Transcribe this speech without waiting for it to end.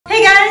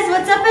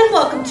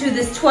to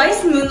this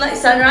twice Moonlight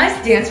Sunrise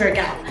dance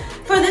workout.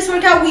 For this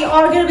workout, we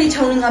are going to be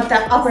toning up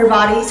that upper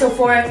body. So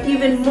for an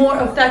even more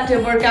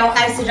effective workout,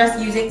 I suggest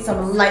using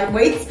some light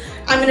weights.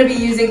 I'm going to be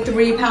using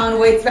 3-pound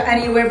weights, but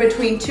anywhere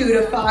between 2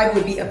 to 5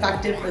 would be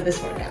effective for this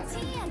workout.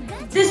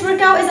 This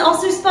workout is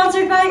also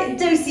sponsored by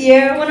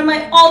Dossier, one of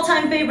my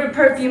all-time favorite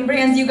perfume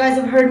brands. You guys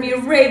have heard me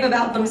rave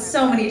about them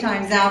so many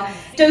times now.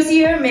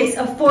 Dossier makes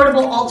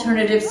affordable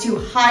alternatives to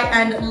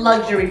high-end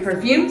luxury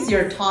perfumes,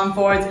 your Tom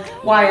Fords,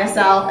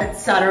 YSL,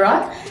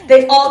 etc.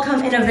 They all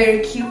come in a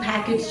very cute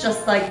package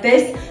just like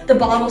this. The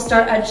bottles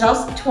start at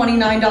just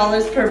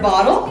 $29 per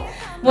bottle.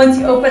 Once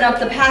you open up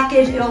the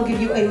package, it'll give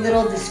you a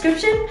little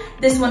description.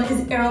 This one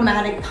is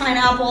Aromatic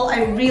Pineapple.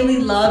 I really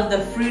love the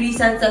fruity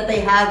scents that they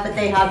have, but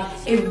they have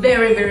a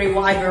very, very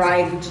wide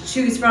variety to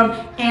choose from,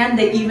 and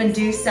they even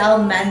do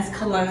sell men's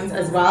colognes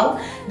as well.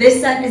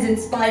 This scent is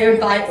inspired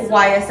by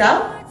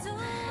YSL.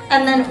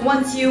 And then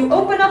once you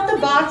open up the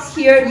box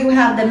here, you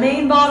have the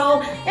main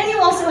bottle, and you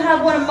also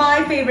have one of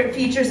my favorite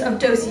features of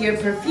Dossier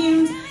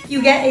perfumes.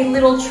 You get a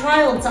little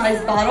trial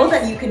size bottle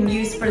that you can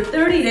use for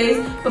 30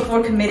 days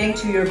before committing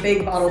to your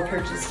big bottle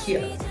purchase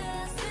here.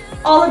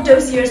 All of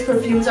Dossier's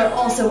perfumes are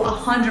also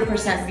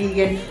 100%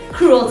 vegan,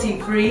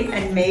 cruelty-free,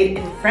 and made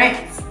in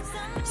France.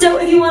 So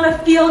if you want to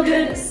feel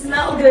good,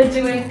 smell good,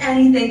 doing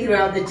anything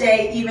throughout the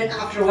day, even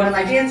after one of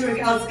my dance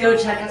workouts, go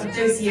check out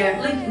Dossier,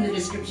 link in the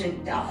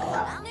description down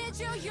below.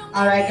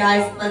 Alright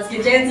guys, let's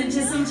get dancing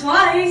to some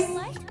Twice!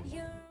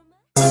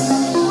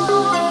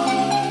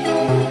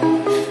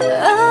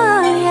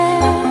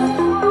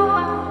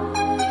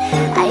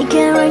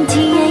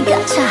 Guarantee I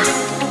gotcha.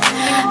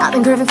 I've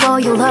been craving for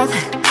your love,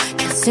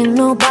 can't see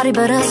nobody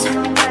but us.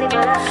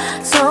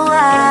 So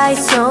I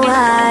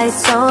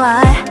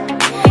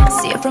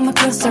see it from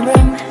across the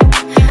room.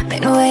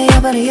 Make my way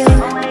over to you.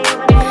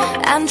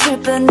 I'm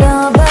tripping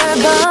over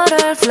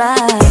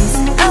butterflies.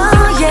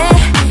 Oh yeah,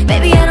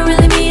 baby I don't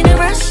really mean to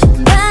rush,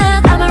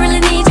 but I'ma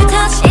really need your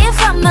touch if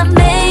I'ma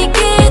make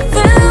it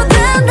through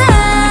the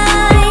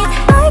night.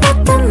 I got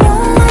the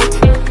moonlight,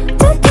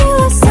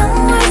 tequila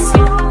sunrise.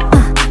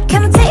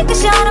 Take a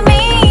shot of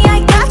me, I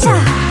gotcha.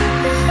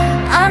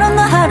 I don't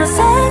know how to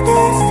say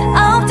this. I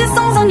hope this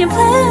song's on your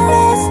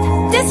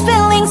playlist. This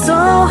feeling's so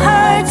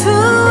hard to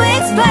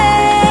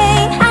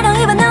explain. I don't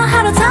even know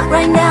how to talk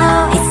right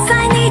now. It's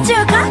I need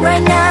your clock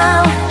right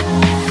now.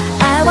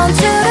 I want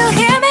you to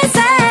hear me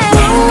say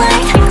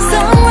Moonlight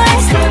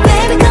sunrise,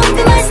 baby come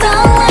be my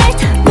starlight.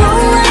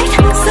 Moonlight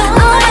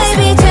sunrise,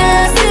 baby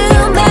just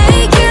to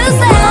make you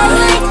say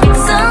Moonlight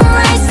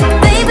sunrise,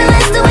 baby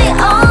let's do it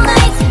all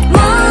night.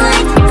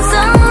 Moonlight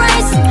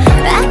sunrise,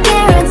 I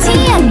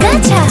guarantee I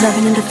gotcha.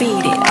 Loving and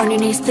defeated, on your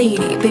knees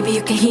pleading. Baby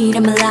you can heat,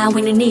 I'm alive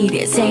when you need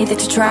it. Say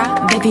that you try,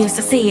 baby you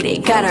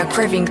succeeded. Got a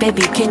craving,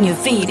 baby can you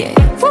feed it?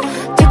 Woo.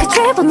 Take a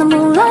trip on the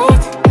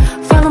moonlight,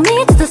 follow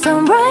me to the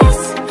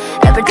sunrise.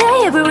 Every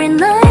day, every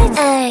night.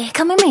 Hey,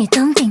 come with me,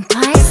 don't think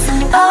twice.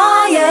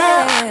 Oh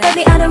yeah,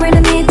 baby I don't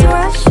really need to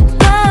rush,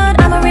 but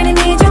I'ma really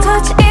need your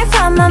touch if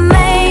I'ma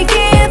make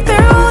it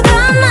through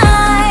the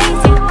night.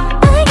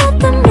 I got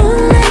the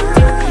moonlight,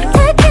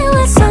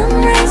 tequila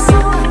sunrise.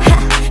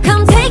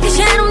 Come take a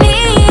shot on me,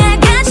 I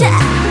gotcha.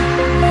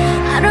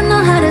 I don't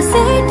know how to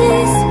say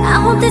this. I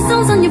hope this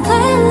song's on your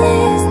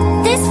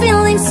playlist. This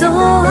feeling's so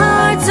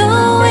hard to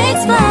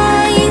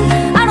explain.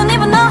 I don't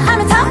even know how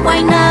to talk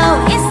right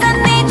now. It's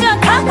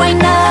right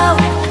now.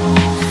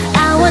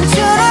 I want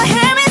you to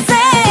hear me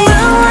say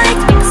Moonlight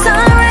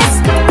sunrise,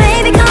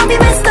 baby come be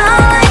my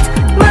starlight.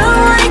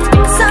 Moonlight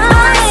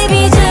sunrise,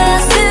 baby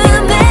just to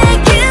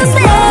make you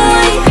say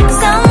Moonlight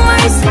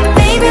sunrise,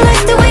 baby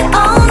let's do it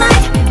all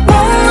night.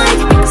 Moonlight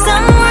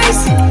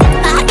sunrise,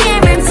 I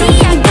guarantee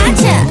I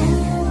gotcha.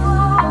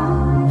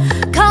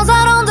 Cause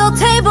out on the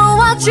table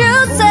what you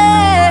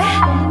say,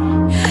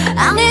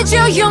 I need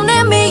you, you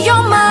need me,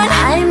 you're mine.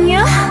 I'm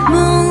your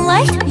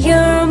moonlight,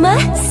 you're my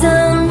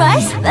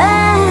sunrise,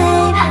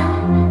 babe.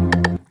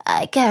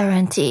 I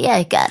guarantee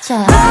I gotcha.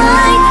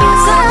 Moonlight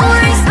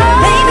sunrise,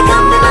 baby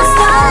come be my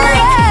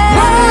starlight.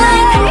 Moonlight